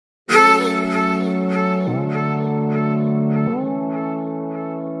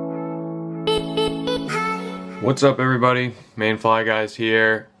What's up, everybody? Maine Fly Guys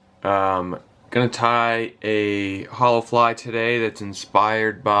here. Gonna tie a hollow fly today that's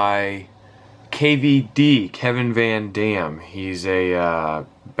inspired by KVD, Kevin Van Dam. He's a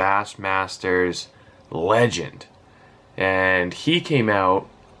Bassmasters legend, and he came out.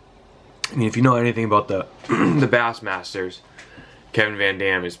 I mean, if you know anything about the the Bassmasters, Kevin Van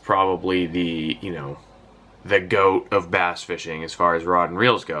Dam is probably the the GOAT of bass fishing as far as rod and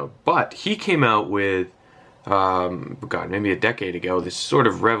reels go. But he came out with God, maybe a decade ago, this sort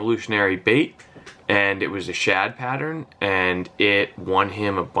of revolutionary bait, and it was a shad pattern, and it won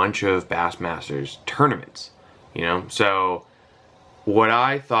him a bunch of Bassmasters tournaments, so what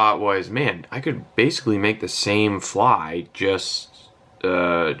I thought was, man, I could basically make the same fly, just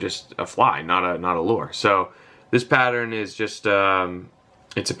a fly, not a lure. So this pattern is just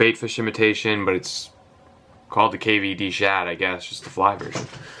it's a bait fish imitation, but it's called the KVD Shad, I guess, just the fly version.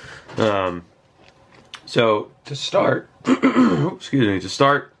 So to start, we're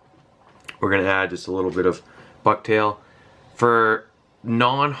going to add just a little bit of bucktail. For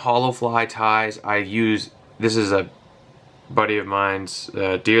non-hollow fly ties, this is a buddy of mine's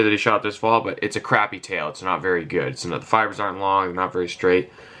deer that he shot this fall, but it's a crappy tail. It's not very good. The fibers aren't long, they're not very straight.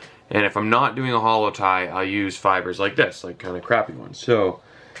 And if I'm not doing a hollow tie, I'll use fibers like this, like kind of crappy ones. So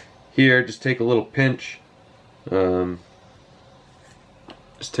here, just take a little pinch.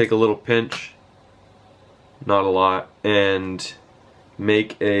 Not a lot, and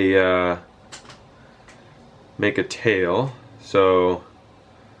make a tail. So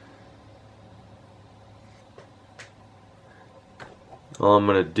all I'm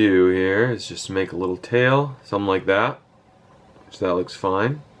gonna do here is just make a little tail, something like that. So that looks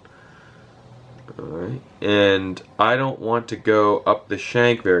fine. Alright, and I don't want to go up the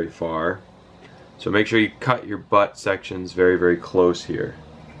shank very far, so make sure you cut your butt sections very, very close here.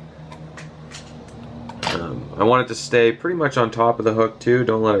 I want it to stay pretty much on top of the hook too,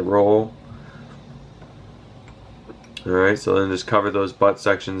 don't let it roll. Alright, so then just cover those butt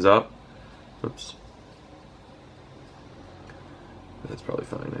sections up. Oops. That's probably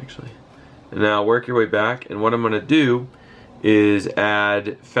fine, actually. And now work your way back, and what I'm going to do is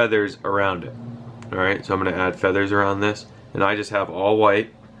add feathers around it. Alright, so I'm going to add feathers around this, and I just have all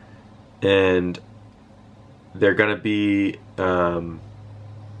white, and they're going to be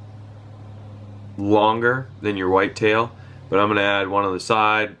longer than your white tail, but I'm going to add one on the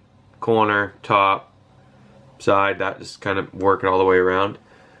side, corner, top, side, that just kind of work it all the way around.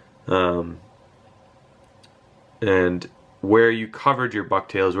 And where you covered your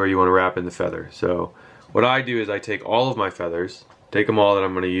bucktail is where you want to wrap in the feather. So what I do is I take all of my feathers, take them all that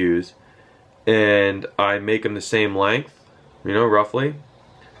I'm going to use, and I make them the same length, roughly,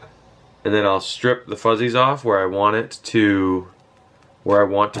 and then I'll strip the fuzzies off where I want to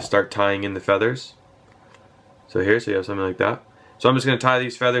start tying in the feathers. So here, so you have something like that. So I'm just going to tie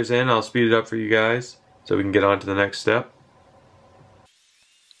these feathers in. I'll speed it up for you guys so we can get on to the next step.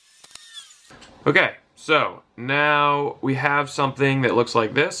 Okay, so now we have something that looks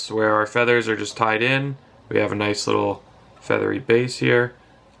like this, where our feathers are just tied in. We have a nice little feathery base here.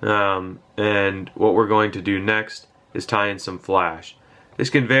 And what we're going to do next is tie in some flash. This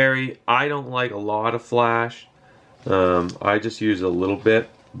can vary. I don't like a lot of flash. I just use a little bit,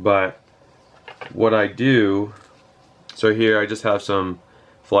 but what I do, so here I just have some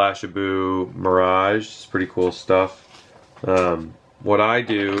Flashaboo Mirage. It's pretty cool stuff. What I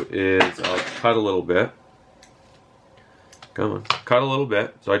do is I'll cut a little bit. Come on, cut a little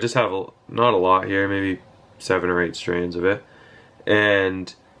bit. So I just have not a lot here, maybe 7 or 8 strands of it,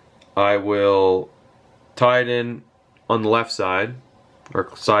 and I will tie it in on the left side,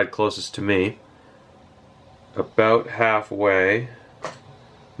 or side closest to me, about halfway.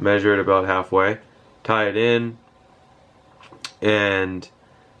 Measure it about halfway, tie it in, and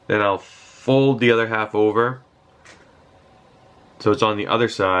then I'll fold the other half over so it's on the other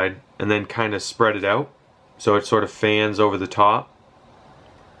side, and then kind of spread it out so it sort of fans over the top.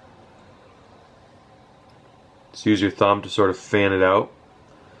 Just use your thumb to sort of fan it out,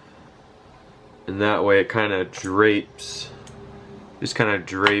 and that way it kind of drapes,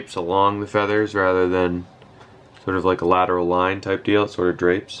 along the feathers rather than sort of like a lateral line type deal. It sort of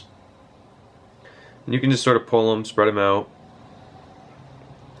drapes. And you can just sort of pull them, spread them out.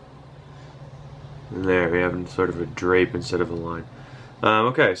 And there, we have sort of a drape instead of a line.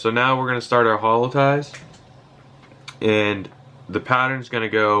 Okay, so now we're going to start our hollow ties. And the pattern's going to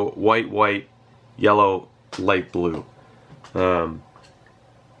go white, white, yellow, light blue. I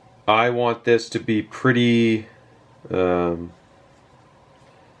want this to be pretty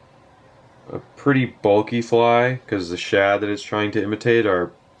a pretty bulky fly, because the shad that it's trying to imitate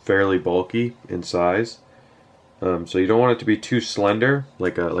are fairly bulky in size. So you don't want it to be too slender,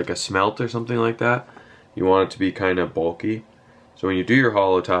 like a smelt or something like that. You want it to be kind of bulky. So when you do your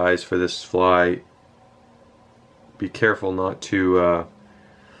hollow ties for this fly, be careful not to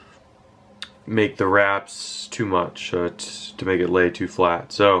make the wraps too much, to make it lay too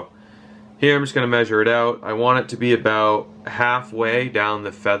flat. So here I'm just going to measure it out. I want it to be about halfway down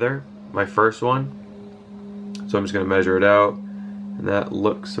the feather, my first one. So I'm just going to measure it out, and that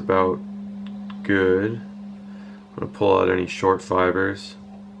looks about good. I'm going to pull out any short fibers.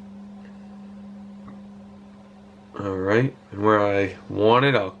 Alright, and where I want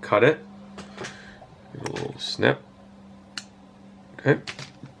it, I'll cut it. Give it a little snip. Okay.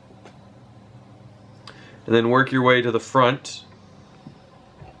 And then work your way to the front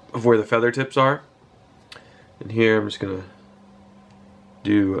of where the feather tips are. And here I'm just going to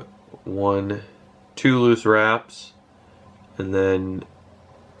do two loose wraps, and then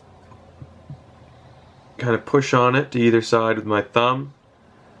kind of push on it to either side with my thumb,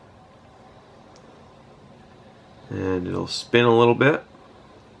 and it'll spin a little bit.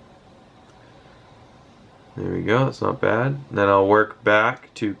 There we go, that's not bad. And then I'll work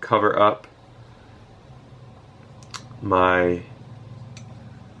back to cover up my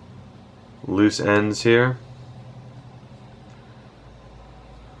loose ends here.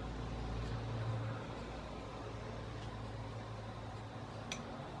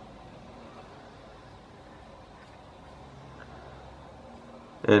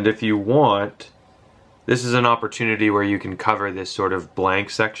 And if you want, this is an opportunity where you can cover this sort of blank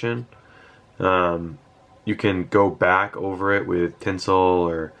section. You can go back over it with tinsel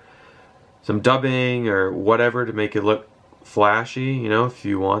or some dubbing or whatever to make it look flashy, you know, if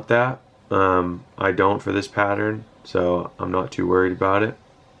you want that. I don't for this pattern, so I'm not too worried about it.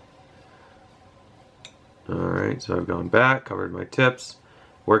 Alright, so I've gone back, covered my tips,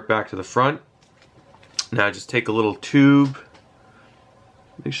 work back to the front. Now just take a little tube,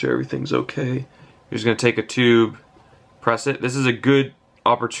 make sure everything's okay. You're just going to take a tube, press it. This is a good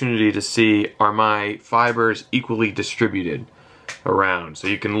opportunity to see, are my fibers equally distributed around? So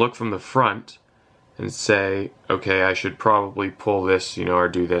you can look from the front and say, okay, I should probably pull this, you know, or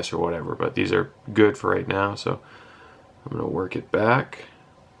do this or whatever, but these are good for right now, so I'm going to work it back.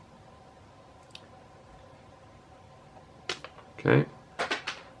 Okay,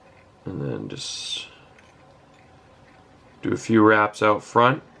 and then just do a few wraps out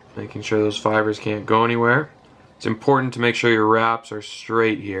front, making sure those fibers can't go anywhere. It's important to make sure your wraps are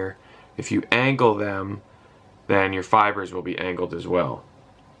straight here. If you angle them, then your fibers will be angled as well.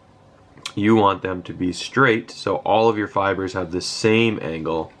 You want them to be straight, so all of your fibers have the same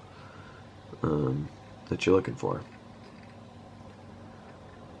angle that you're looking for.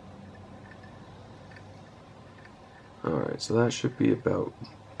 Alright, so that should be about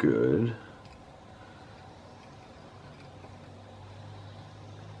good.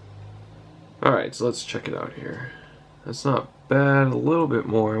 Alright, so let's check it out here. That's not bad, a little bit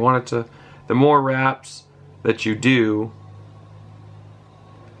more. I want it to, the more wraps that you do,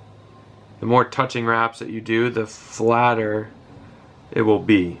 the more touching wraps that you do, the flatter it will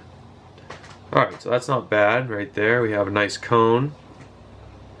be. Alright, so that's not bad right there. We have a nice cone.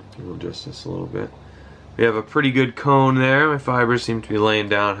 We'll adjust this a little bit. We have a pretty good cone there. My fibers seem to be laying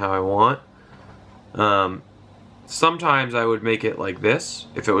down how I want. Sometimes I would make it like this.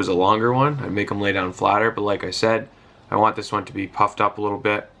 If it was a longer one, I'd make them lay down flatter, but like I said, I want this one to be puffed up a little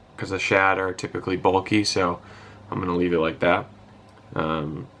bit because the shad are typically bulky, so I'm going to leave it like that.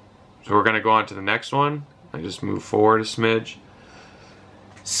 So we're going to go on to the next one. I just move forward a smidge.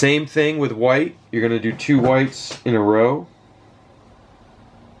 Same thing with white. You're going to do 2 whites in a row.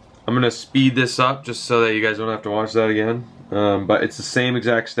 I'm going to speed this up just so that you guys don't have to watch that again. But it's the same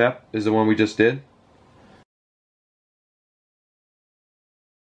exact step as the one we just did.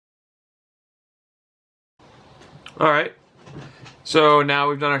 Alright, so now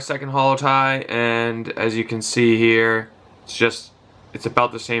we've done our second hollow tie, and as you can see here, it's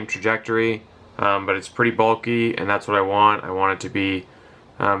about the same trajectory, but it's pretty bulky, and that's what I want. I want it to be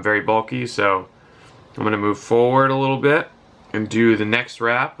very bulky, so I'm going to move forward a little bit and do the next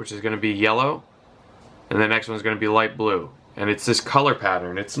wrap, which is going to be yellow, and the next one's going to be light blue. And it's this color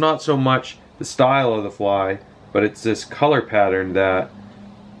pattern. It's not so much the style of the fly, but it's this color pattern that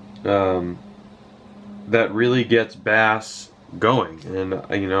that really gets bass going.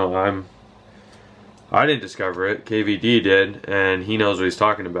 And you know, I didn't discover it, KVD did, and he knows what he's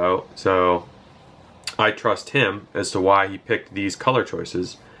talking about, so I trust him as to why he picked these color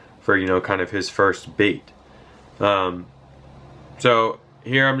choices for, you know, kind of his first bait. So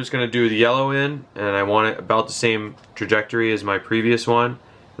here I'm just going to do the yellow in, and I want it about the same trajectory as my previous one.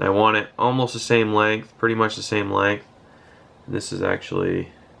 And I want it almost the same length, pretty much the same length. And this is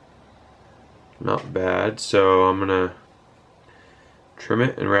actually not bad, so I'm gonna trim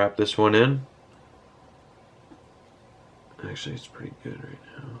it and wrap this one in. Actually, it's pretty good right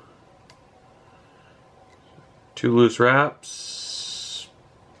now. 2 loose wraps,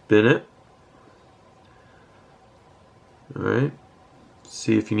 spin it. Alright,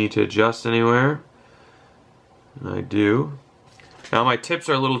 see if you need to adjust anywhere. And I do. Now my tips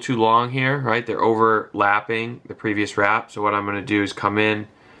are a little too long here, right? They're overlapping the previous wrap, so what I'm going to do is come in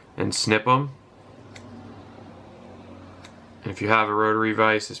and snip them. And if you have a rotary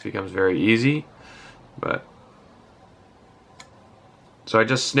vise, this becomes very easy. So I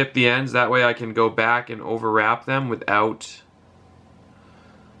just snip the ends, that way I can go back and overwrap them without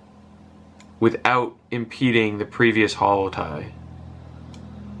impeding the previous hollow tie.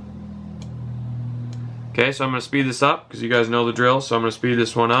 Okay, so I'm going to speed this up because you guys know the drill, so I'm going to speed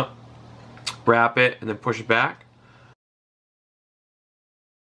this one up, wrap it, and then push it back.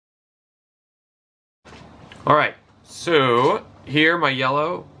 Alright, so here my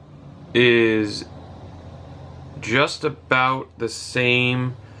yellow is just about the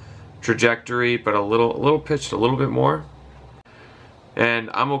same trajectory, but a little pitched a little bit more. And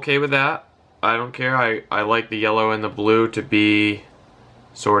I'm okay with that. I don't care. I like the yellow and the blue to be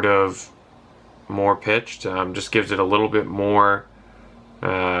sort of more pitched. Just gives it a little bit more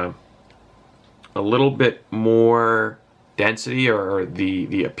density, or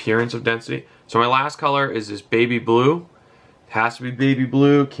the appearance of density. So my last color is this baby blue. It has to be baby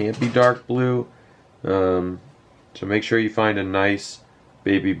blue, can't be dark blue. So make sure you find a nice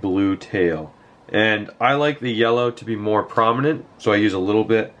baby blue tail. And I like the yellow to be more prominent, so I use a little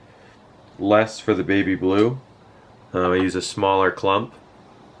bit less for the baby blue. I use a smaller clump.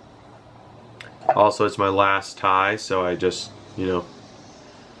 Also, it's my last tie, so I just, I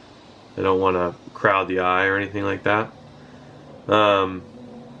don't want to crowd the eye or anything like that.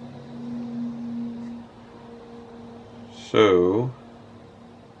 So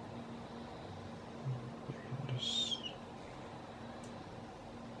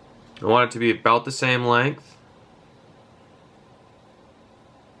I want it to be about the same length,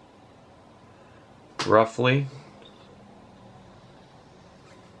 roughly.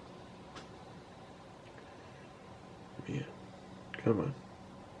 Yeah, come on.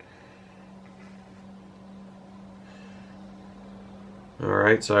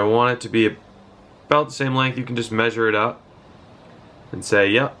 Alright, so I want it to be about the same length. You can just measure it up and say,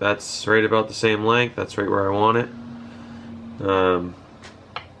 yep, that's right about the same length. That's right where I want it.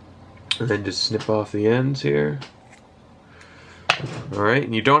 And then just snip off the ends here. Alright,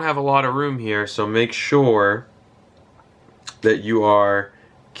 and you don't have a lot of room here, so make sure that you are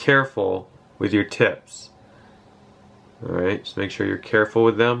careful with your tips. Alright, just make sure you're careful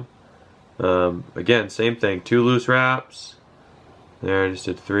with them. Again, same thing, 2 loose wraps. There, I just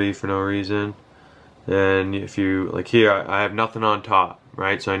did 3 for no reason. And if you, like here, I have nothing on top,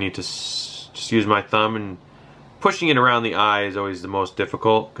 right? So I need to just use my thumb, and pushing it around the eye is always the most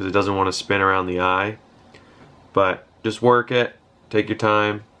difficult because it doesn't want to spin around the eye. But just work it, take your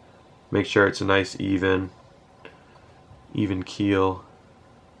time, make sure it's a nice even keel.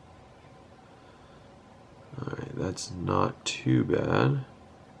 Alright, that's not too bad.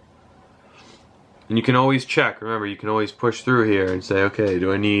 And you can always check, remember, you can always push through here and say, okay,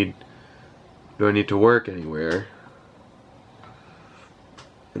 do I need to work anywhere?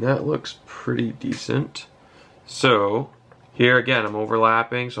 And that looks pretty decent. So here again, I'm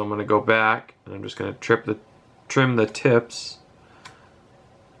overlapping, so I'm going to go back and I'm just going to trim the tips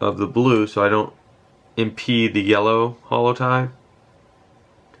of the blue so I don't impede the yellow hollow tie.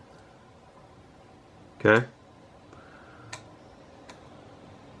 Okay.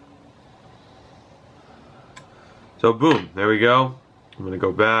 So boom, there we go. I'm going to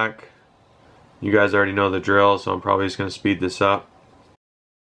go back. You guys already know the drill, so I'm probably just going to speed this up.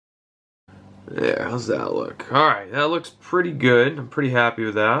 There, how's that look? Alright, that looks pretty good. I'm pretty happy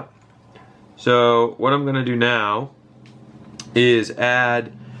with that. So what I'm going to do now is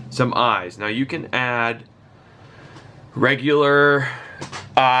add some eyes. Now you can add regular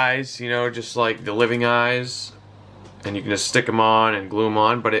eyes, just like the living eyes, and you can just stick them on and glue them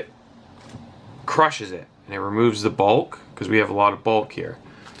on, but it crushes it and it removes the bulk because we have a lot of bulk here.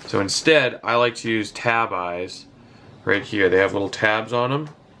 So instead, I like to use tab eyes right here. They have little tabs on them.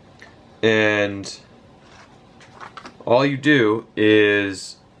 And all you do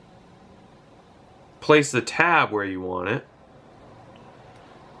is place the tab where you want it.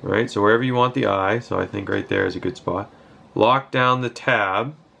 Right, so wherever you want the eye, so I think right there is a good spot. Lock down the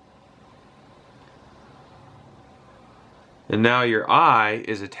tab. And now your eye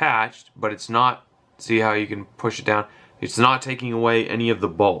is attached, but it's not, see how you can push it down? It's not taking away any of the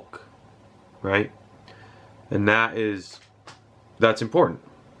bulk, right? And that's important.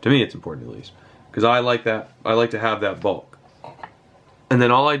 To me, it's important at least. Because I like that, I like to have that bulk. And then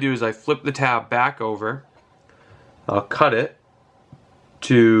all I do is I flip the tab back over, I'll cut it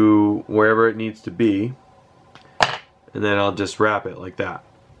to wherever it needs to be, and then I'll just wrap it like that.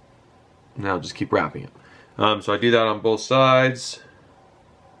 And I'll just keep wrapping it. So I do that on both sides.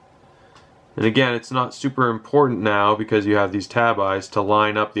 And again, it's not super important now because you have these tab eyes to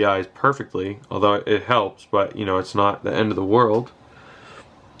line up the eyes perfectly, although it helps, but you know, it's not the end of the world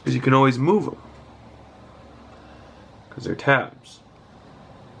because you can always move them because they're tabs.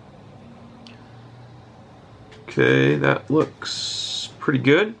 Okay, that looks pretty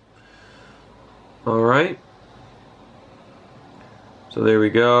good. All right. So there we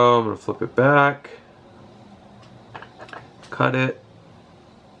go. I'm going to flip it back, cut it.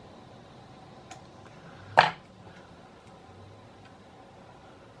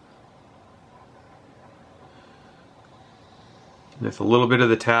 And if a little bit of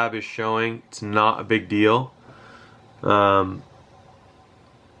the tab is showing, it's not a big deal. All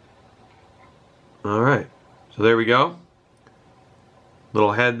right. So there we go.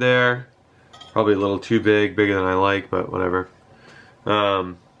 Little head there. Probably a little too big, bigger than I like, but whatever.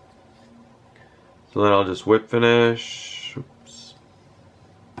 So then I'll just whip finish. Oops.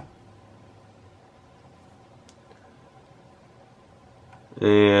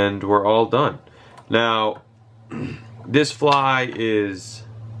 And we're all done. Now, this fly is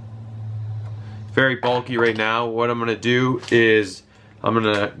very bulky right now. What I'm gonna do is I'm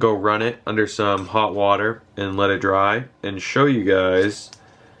gonna go run it under some hot water and let it dry and show you guys.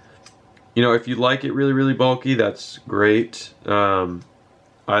 You know, if you like it really, really bulky, that's great.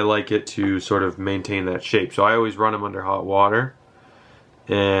 I like it to sort of maintain that shape. So I always run them under hot water.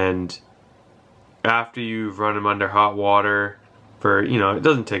 And after you've run them under hot water for, you know, it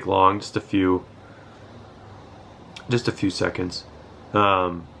doesn't take long, just a few seconds.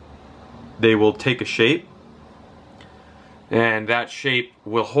 They will take a shape. And that shape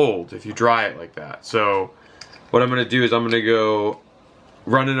will hold if you dry it like that. So what I'm going to do is I'm going to go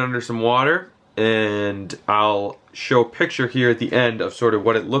run it under some water, and I'll show a picture here at the end of sort of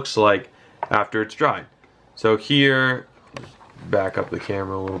what it looks like after it's dried. So here, back up the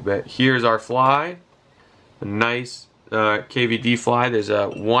camera a little bit. Here's our fly, a nice KVD fly. There's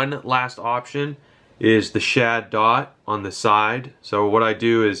one last option is the shad dot on the side. So what I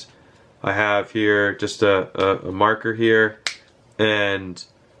do is I have here just a marker here, and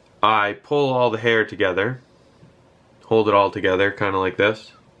I pull all the hair together, hold it all together kind of like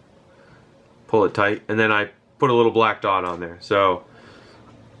this, pull it tight, and then I put a little black dot on there. So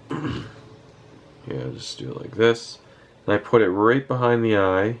yeah, just do it like this, and I put it right behind the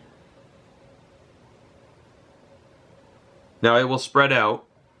eye. Now it will spread out,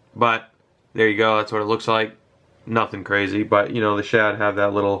 but there you go, that's what it looks like. Nothing crazy, but you know, the shad have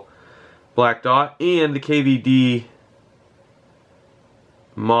that little black dot, and the KVD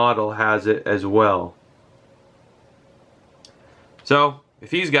model has it as well. So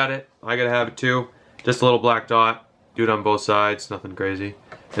if he's got it, I gotta have it too. Just a little black dot, do it on both sides, nothing crazy.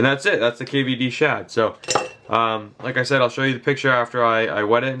 And that's it, that's the KVD Shad. So like I said, I'll show you the picture after I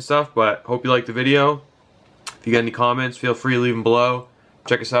wet it and stuff, but hope you liked the video. If you got any comments, feel free to leave them below.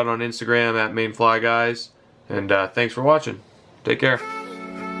 Check us out on Instagram at Maine Fly Guys. And thanks for watching. Take care.